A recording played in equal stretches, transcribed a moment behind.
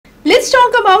let's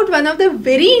talk about one of the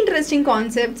very interesting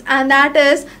concepts, and that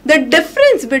is the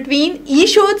difference between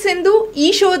e-Shodhsindhu,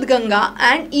 e-Shodhganga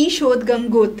and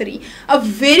e-Shodhgangotri. A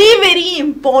very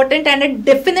important and a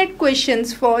definite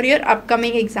questions for your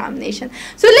upcoming examination.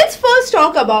 So let's first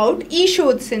talk about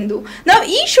e-Shodhsindhu. Now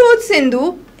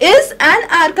e-Shodhsindhu is an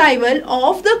archival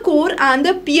of the core and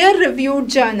the peer-reviewed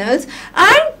journals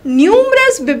and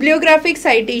numerous bibliographic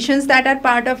citations that are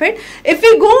part of it. If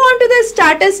we go on to the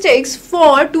statistics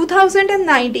for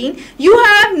 2019, you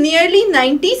have nearly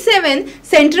 97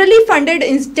 centrally funded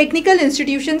technical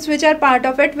institutions which are part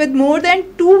of it, with more than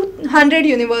 200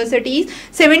 universities,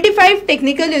 75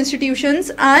 technical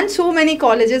institutions and so many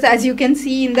colleges, as you can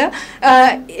see in the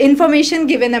information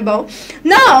given above.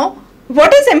 Now,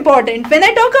 what is important when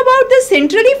I talk about the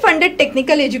centrally funded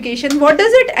technical education? What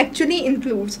does it actually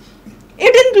include?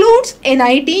 It includes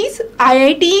NITs,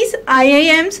 IITs,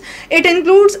 IIMs, it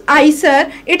includes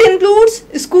IISER, it includes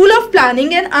School of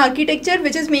Planning and Architecture,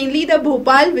 which is mainly the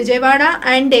Bhopal, Vijaywada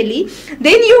and Delhi.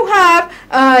 Then you have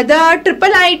the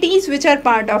IIITs which are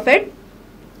part of it.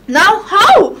 Now,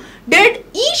 how did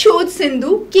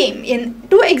e-Shodhsindhu came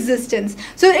into existence?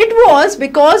 So it was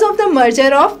because of the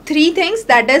merger of three things,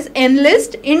 that is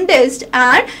NLIST, INDEST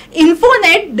and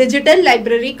INFONET Digital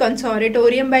Library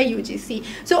Consortium by UGC.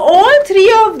 So all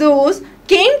three of those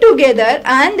came together,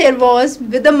 and there was,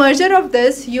 with the merger of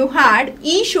this, you had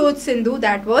e-Shodhsindhu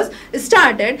that was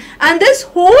started, and this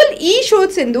whole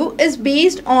e-Shodhsindhu is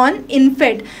based on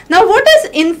INFED. Now what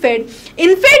is INFED?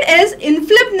 INFED is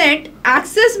INFLIBNET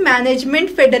Access Management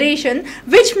Federation,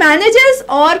 which manages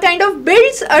or kind of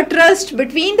builds a trust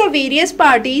between the various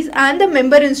parties and the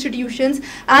member institutions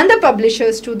and the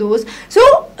publishers to those.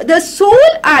 So the sole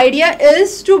idea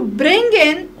is to bring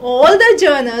in all the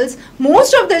journals,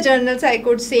 most of the journals I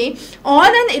could say, on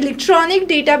an electronic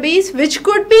database which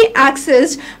could be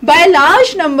accessed by a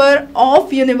large number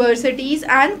of universities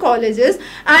and colleges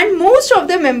and most of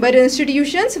the member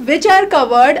institutions which are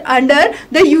covered under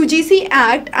the UGC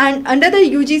Act, and under the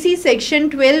UGC section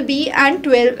 12B and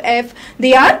 12F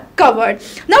they are covered.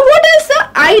 Now what is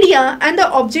the idea and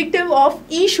the objective of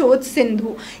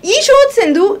e-Shodhsindhu?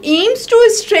 e-Shodhsindhu aims to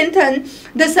strengthen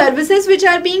the services which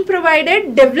are being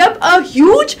provided, develop a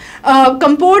huge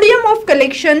compendium of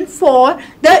collection for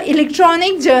the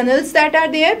electronic journals that are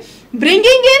there, bringing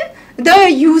in the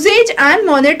usage and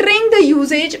monitoring the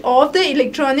usage of the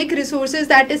electronic resources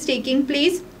that is taking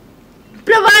place,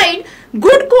 provide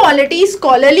good quality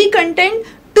scholarly content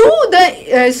to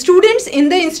the students in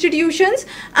the institutions,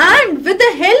 and with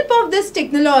the help of this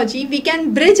technology we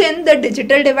can bridge in the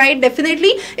digital divide.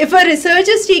 Definitely, if a research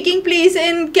is taking place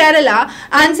in Kerala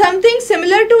and something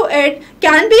similar to it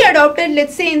can be adopted,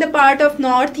 let's say in the part of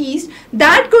Northeast,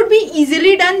 that could be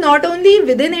easily done not only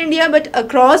within India but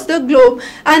across the globe,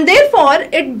 and therefore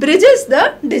it bridges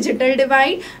the digital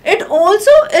divide. It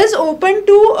also is open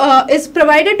to is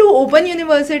provided to open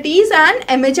universities and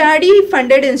MHRD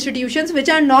funded institutions which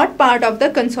are not part of the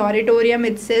consortium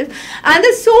itself, and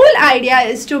the sole idea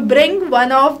is to bring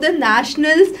one of the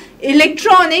national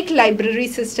electronic library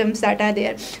systems that are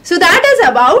there. So that is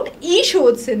about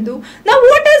e-Shodhsindhu. Now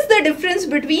what is the difference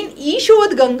between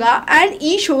e-Shodhganga and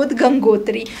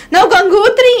e-Shodhgangotri? Now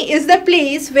Gangotri is the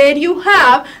place where you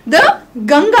have the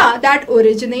Ganga that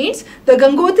originates. The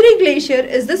Gangotri glacier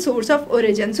is the source of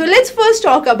origin. So let's first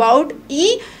talk about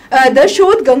the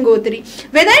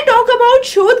Shodhgangotri. When I talk about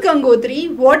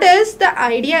Shodhgangotri, what is the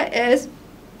idea is,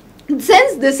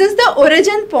 since this is the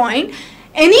origin point,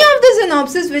 any of the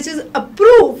synopsis which is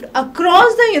approved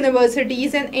across the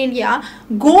universities in India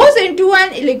goes into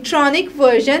an electronic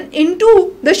version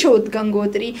into the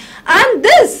Shodhgangotri, and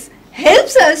this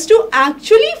helps us to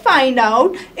actually find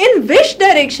out in which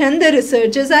direction the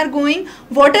researchers are going,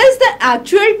 what is the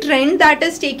actual trend that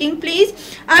is taking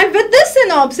place, and with this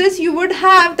synopsis you would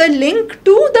have the link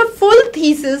to the full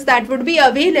thesis that would be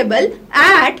available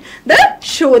at the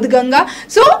Shodhganga.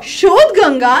 So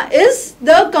Shodhganga is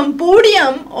the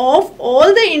compendium of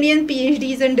all the Indian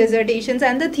PhDs and dissertations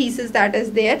and the thesis that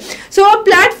is there. So a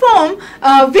platform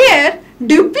where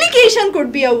duplication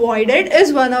could be avoided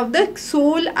is one of the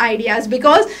sole ideas,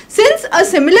 because since a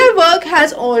similar work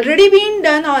has already been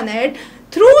done on it,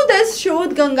 through this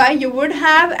Shodhganga you would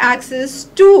have access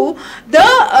to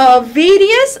the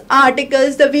various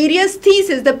articles, the various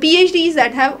theses, the PhDs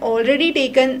that have already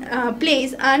taken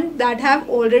place and that have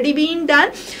already been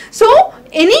done. So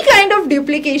any kind of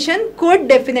duplication could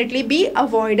definitely be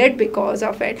avoided because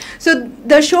of it. So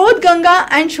the Shodhganga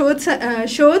and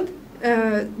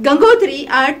Gangotri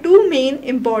are two main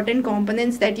important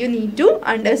components that you need to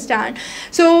understand.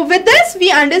 So with this,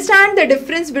 we understand the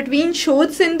difference between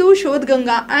e-Shodhsindhu,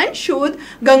 e-Shodhganga and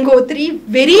e-Shodhgangotri.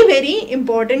 Very, very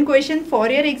important question for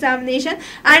your examination.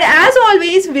 And as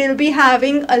always, we'll be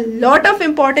having a lot of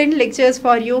important lectures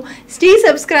for you. Stay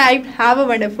subscribed. Have a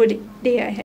wonderful day ahead.